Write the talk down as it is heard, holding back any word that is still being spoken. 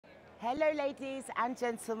Hello ladies and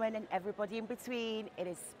gentlemen and everybody in between. It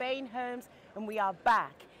is SpainHomes and we are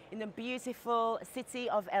back in the beautiful city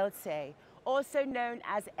of Elche, also known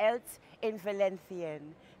as Elche in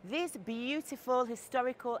Valencian. This beautiful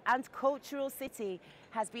historical and cultural city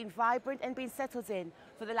has been vibrant and been settled in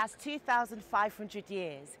for the last 2,500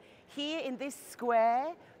 years. Here in this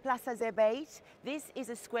square, Plaza Zebeit, this is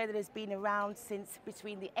a square that has been around since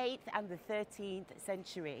between the 8th and the 13th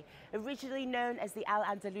century. Originally known as the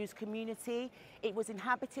Al-Andalus Community, it was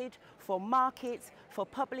inhabited for markets, for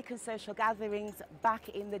public and social gatherings back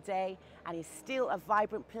in the day, and is still a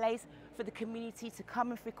vibrant place for the community to come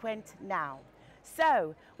and frequent now.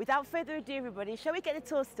 So, without further ado everybody, shall we get the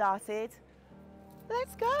tour started?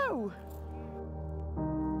 Let's go!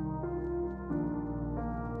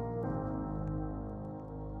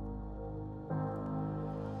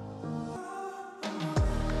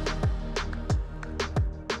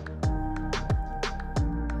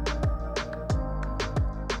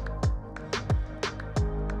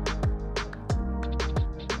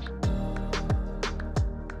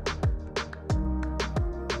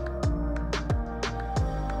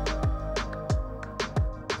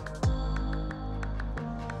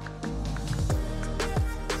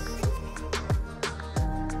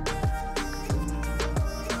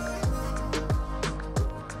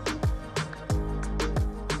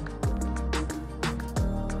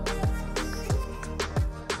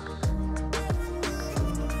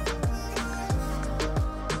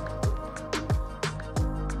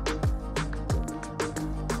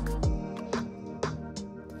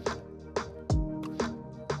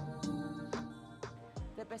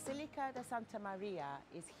 The Basilica de Santa Maria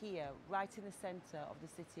is here, right in the centre of the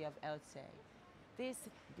city of Elche. This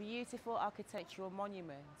beautiful architectural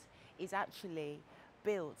monument is actually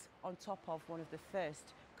built on top of one of the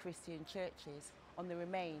first Christian churches on the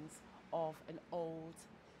remains of an old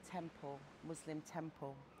temple, Muslim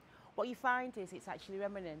temple. What you find is it's actually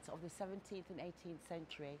remnant of the 17th and 18th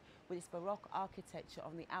century with its Baroque architecture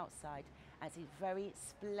on the outside and its very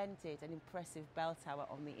splendid and impressive bell tower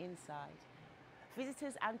on the inside.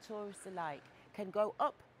 Visitors and tourists alike can go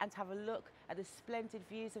up and have a look at the splendid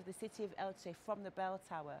views of the city of Elche from the bell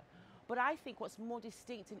tower. But I think what's more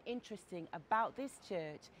distinct and interesting about this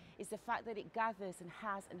church is the fact that it gathers and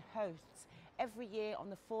has and hosts every year on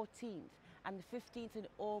the 14th and the 15th of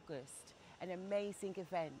August an amazing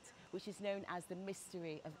event which is known as the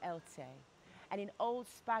Mystery of Elche. And in Old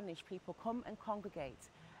Spanish, people come and congregate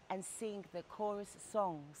and sing the chorus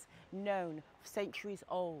songs known centuries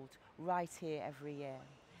old right here every year.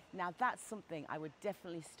 Now that's something I would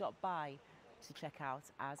definitely stop by to check out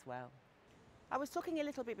as well. I was talking a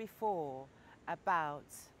little bit before about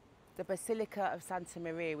the Basilica of Santa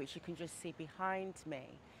Maria, which you can just see behind me.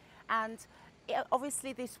 And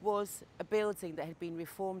obviously this was a building that had been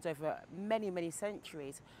reformed over many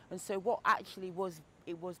centuries, and so what actually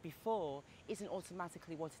it was before isn't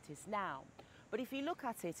automatically what it is now. But if you look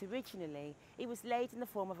at it, originally it was laid in the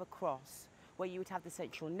form of a cross, where you would have the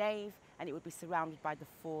central nave and it would be surrounded by the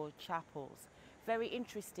 4 chapels. Very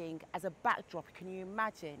interesting as a backdrop, can you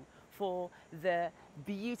imagine, for the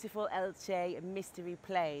beautiful Elche mystery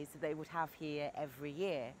plays that they would have here every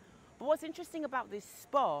year. But what's interesting about this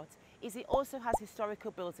spot is it also has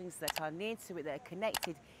historical buildings that are near to it, that are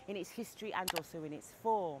connected in its history and also in its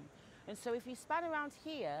form. And so if you span around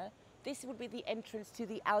here, this would be the entrance to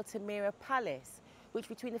the Altamira Palace, which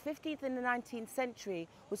between the 15th and the 19th century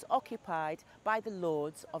was occupied by the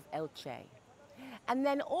lords of Elche. And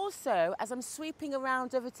then also, as I'm sweeping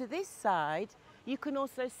around over to this side, you can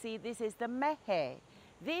also see this is the Meje.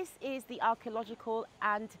 This is the archaeological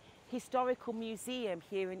and historical museum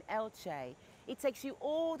here in Elche. It takes you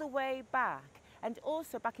all the way back, and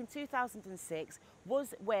also back in 2006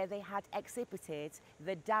 was where they had exhibited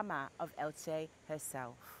the Dama of Elche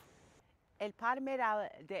herself. El Palmeral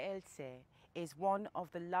de Elche is one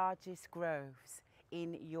of the largest groves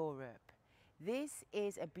in Europe. This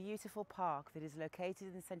is a beautiful park that is located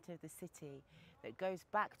in the centre of the city that goes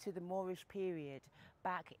back to the Moorish period,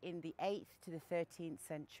 back in the 8th to the 13th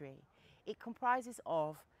century. It comprises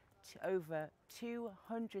of over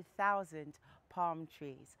 200,000 palm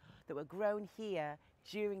trees that were grown here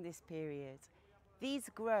during this period. These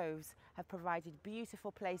groves have provided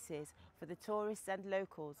beautiful places for the tourists and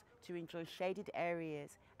locals to enjoy shaded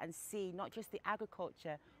areas and see not just the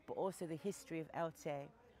agriculture but also the history of Elche.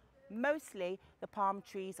 Mostly the palm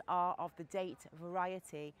trees are of the date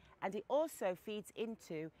variety, and it also feeds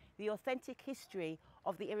into the authentic history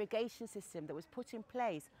of the irrigation system that was put in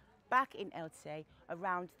place back in Elche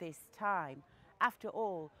around this time. After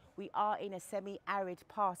all, we are in a semi-arid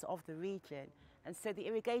part of the region, and so the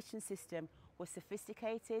irrigation system was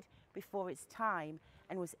sophisticated before its time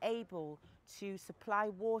and was able to supply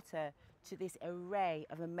water to this array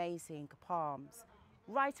of amazing palms.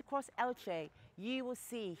 Right across Elche, you will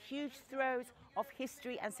see huge throes of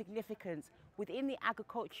history and significance within the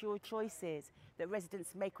agricultural choices that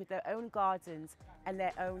residents make with their own gardens and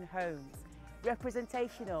their own homes,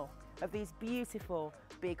 representational of these beautiful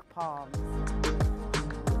big palms.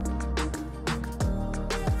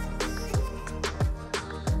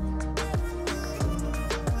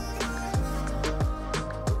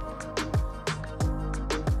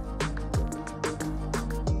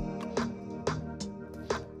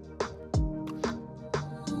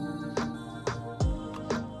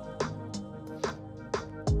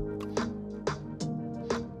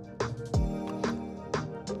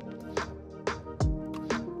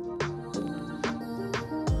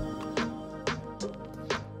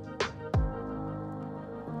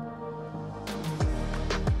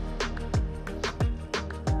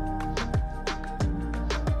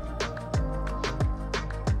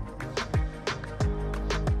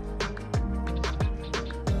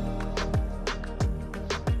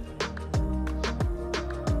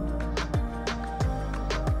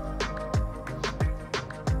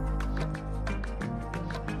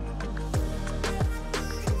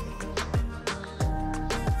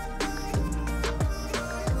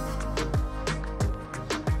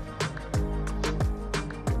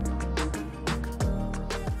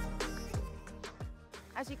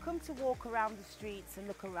 As you come to walk around the streets and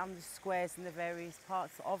look around the squares in the various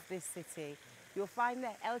parts of this city, you'll find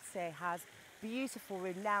that Elche has beautiful,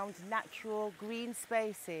 renowned, natural green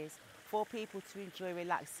spaces for people to enjoy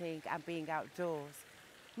relaxing and being outdoors.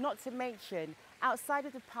 Not to mention, outside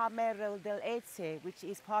of the Palmero del Elche, which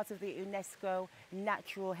is part of the UNESCO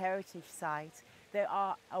Natural Heritage Site, there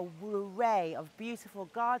are an array of beautiful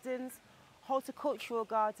gardens, horticultural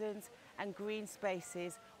gardens and green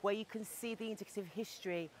spaces where you can see the indicative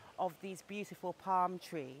history of these beautiful palm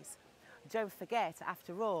trees. Don't forget,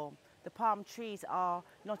 after all, the palm trees are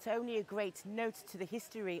not only a great note to the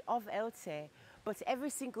history of Elche, but every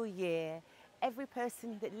single year, every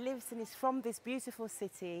person that lives and is from this beautiful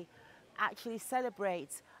city actually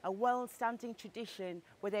celebrates a well-standing tradition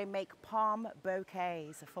where they make palm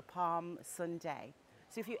bouquets for Palm Sunday.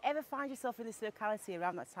 So if you ever find yourself in this locality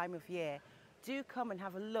around that time of year, do come and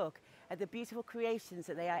have a look at the beautiful creations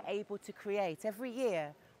that they are able to create every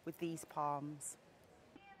year with these palms.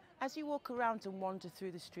 As you walk around and wander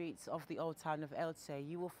through the streets of the old town of Elche,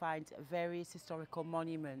 you will find various historical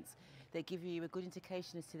monuments that give you a good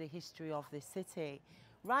indication as to the history of this city.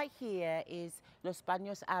 Right here is Los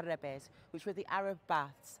Baños Árabes, which were the Arab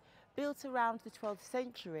baths. Built around the 12th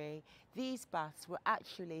century, these baths were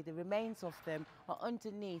actually, the remains of them are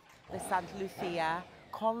underneath the St. Lucia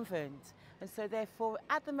convent. And so therefore,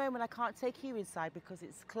 at the moment, I can't take you inside because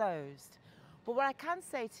it's closed. But what I can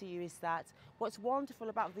say to you is that what's wonderful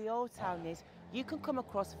about the old town is you can come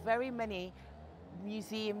across very many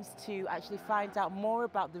museums to actually find out more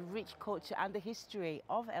about the rich culture and the history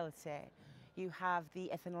of Elche. You have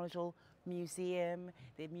the Ethnological Museum,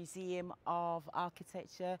 the Museum of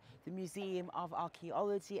Architecture, the Museum of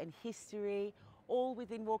Archaeology and History, all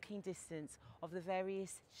within walking distance of the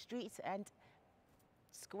various streets and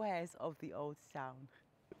squares of the old town.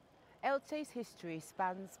 Elche's history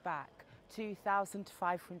spans back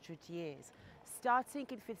 2,500 years, starting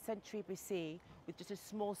in 5th century BC with just a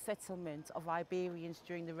small settlement of Iberians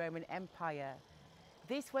during the Roman Empire.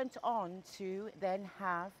 This went on to then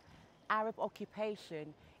have Arab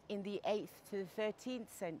occupation in the 8th to the 13th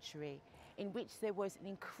century, in which there was an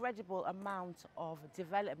incredible amount of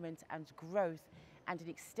development and growth and an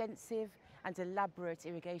extensive and elaborate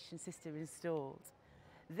irrigation system installed.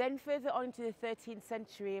 Then further on to the 13th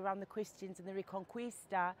century, around the Christians and the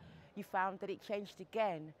Reconquista, you found that it changed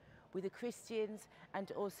again with the Christians and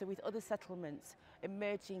also with other settlements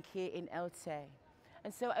emerging here in Elche.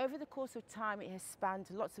 And so over the course of time, it has spanned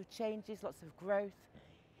lots of changes, lots of growth,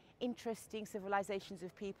 interesting civilizations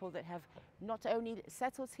of people that have not only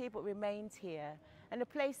settled here but remained here, and a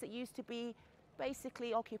place that used to be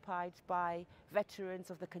basically occupied by veterans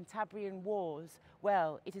of the Cantabrian Wars,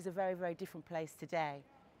 well, it is a very, very different place today.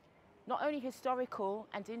 Not only historical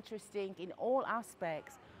and interesting in all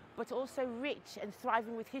aspects, but also rich and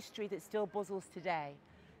thriving with history that still bustles today.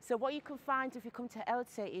 So what you can find if you come to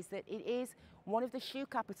Elche is that it is one of the shoe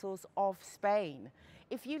capitals of Spain.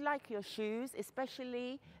 If you like your shoes,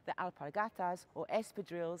 especially the alpargatas or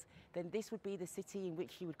espadrilles, then this would be the city in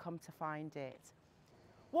which you would come to find it.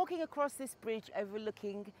 Walking across this bridge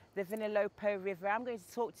overlooking the Vinalopó River, I'm going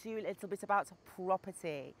to talk to you a little bit about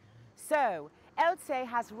property. So, Elche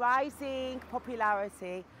has rising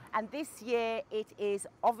popularity And this year it is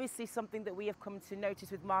obviously something that we have come to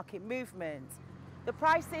notice with market movement. The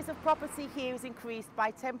prices of property here has increased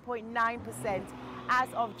by 10.9%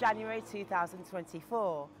 as of January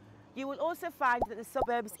 2024. You will also find that the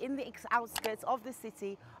suburbs in the outskirts of the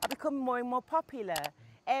city are becoming more and more popular.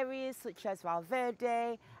 Areas such as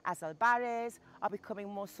Valverde, as Albir are becoming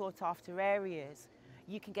more sought after areas.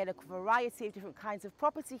 You can get a variety of different kinds of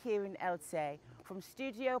property here in Elche, from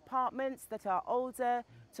studio apartments that are older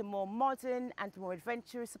to more modern and more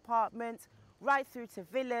adventurous apartments, right through to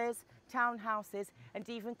villas, townhouses and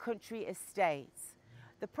even country estates.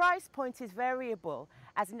 The price point is variable,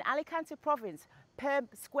 as in Alicante province, per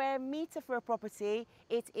square metre for a property,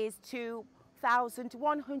 it is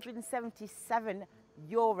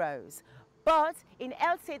 €2,177. But in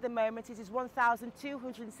Elche at the moment, it is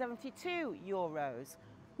 €1,272.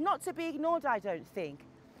 Not to be ignored, I don't think,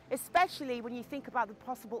 especially when you think about the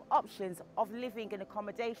possible options of living and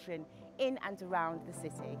accommodation in and around the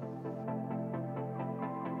city.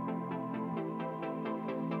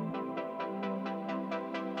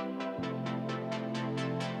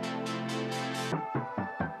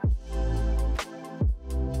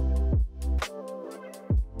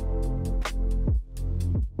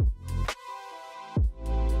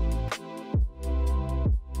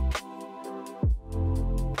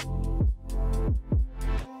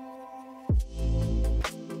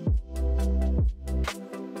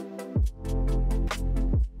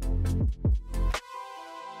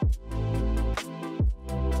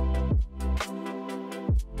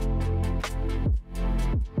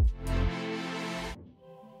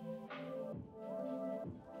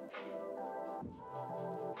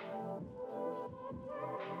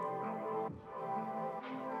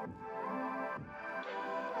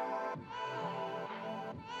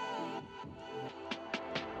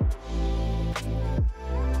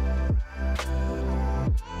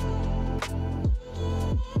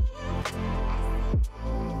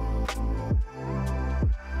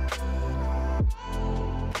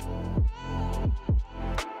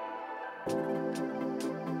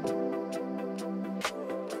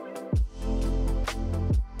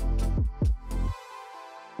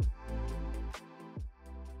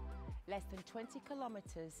 Less than 20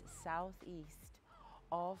 kilometers southeast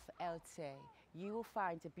of Altea, you will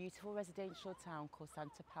find a beautiful residential town called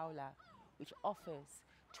Santa Paula, which offers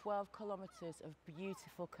 12 kilometers of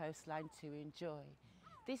beautiful coastline to enjoy.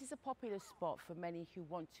 This is a popular spot for many who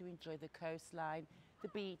want to enjoy the coastline, the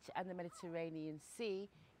beach and the Mediterranean Sea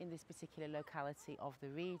in this particular locality of the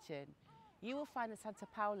region. You will find at Santa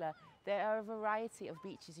Paula there are a variety of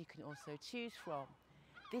beaches you can also choose from.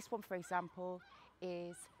 This one, for example,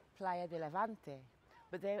 is Playa de Levante,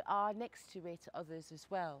 but there are next to it others as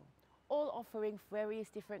well, all offering various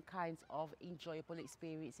different kinds of enjoyable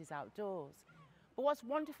experiences outdoors. But what's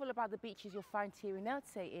wonderful about the beaches you'll find here in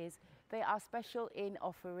Elche is they are special in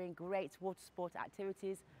offering great water sport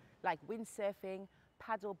activities like windsurfing,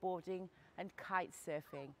 paddle boarding and kite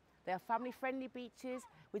surfing. They are family-friendly beaches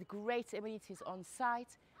with great amenities on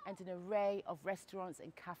site and an array of restaurants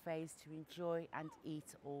and cafes to enjoy and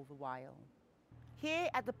eat all the while. Here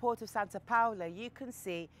at the port of Santa Paula, you can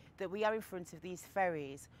see that we are in front of these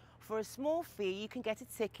ferries. For a small fee, you can get a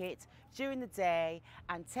ticket during the day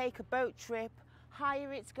and take a boat trip,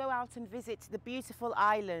 hire it, go out and visit the beautiful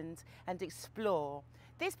island and explore.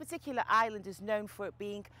 This particular island is known for it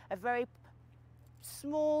being a very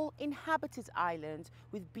small inhabited island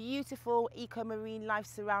with beautiful eco-marine life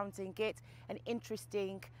surrounding it and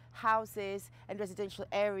interesting houses and residential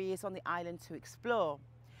areas on the island to explore.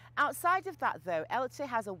 Outside of that though, Elche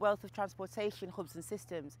has a wealth of transportation hubs and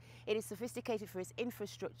systems. It is sophisticated for its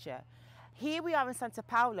infrastructure. Here we are in Santa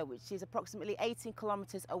Paula, which is approximately 18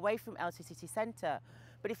 kilometers away from Elche city centre.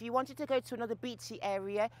 But if you wanted to go to another beachy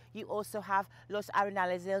area, you also have Los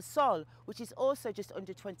Arenales del Sol, which is also just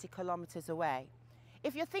under 20 kilometers away.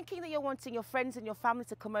 If you're thinking that you're wanting your friends and your family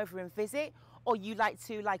to come over and visit, or you like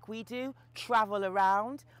to, like we do, travel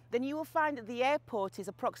around, then you will find that the airport is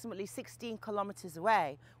approximately 16 kilometers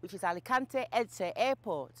away, which is Alicante Elche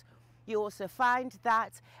Airport. You also find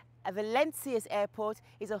that Valencia's airport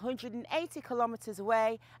is 180 kilometers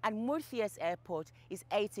away and Murcia's airport is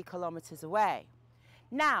 80 kilometers away.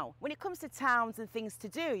 Now, when it comes to towns and things to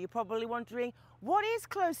do, you're probably wondering, what is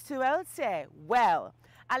close to Elche? Well,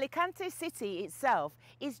 Alicante city itself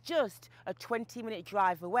is just a 20-minute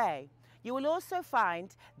drive away. You will also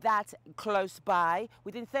find that close by,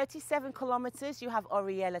 within 37 kilometers, you have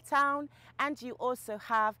Orihuela town, and you also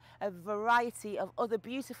have a variety of other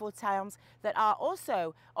beautiful towns that are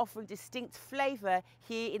also offering distinct flavour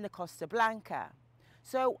here in the Costa Blanca.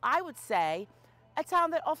 So I would say a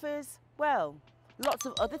town that offers, well, lots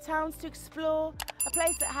of other towns to explore, a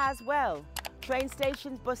place that has, well, train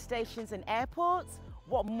stations, bus stations and airports.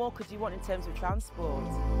 What more could you want in terms of transport?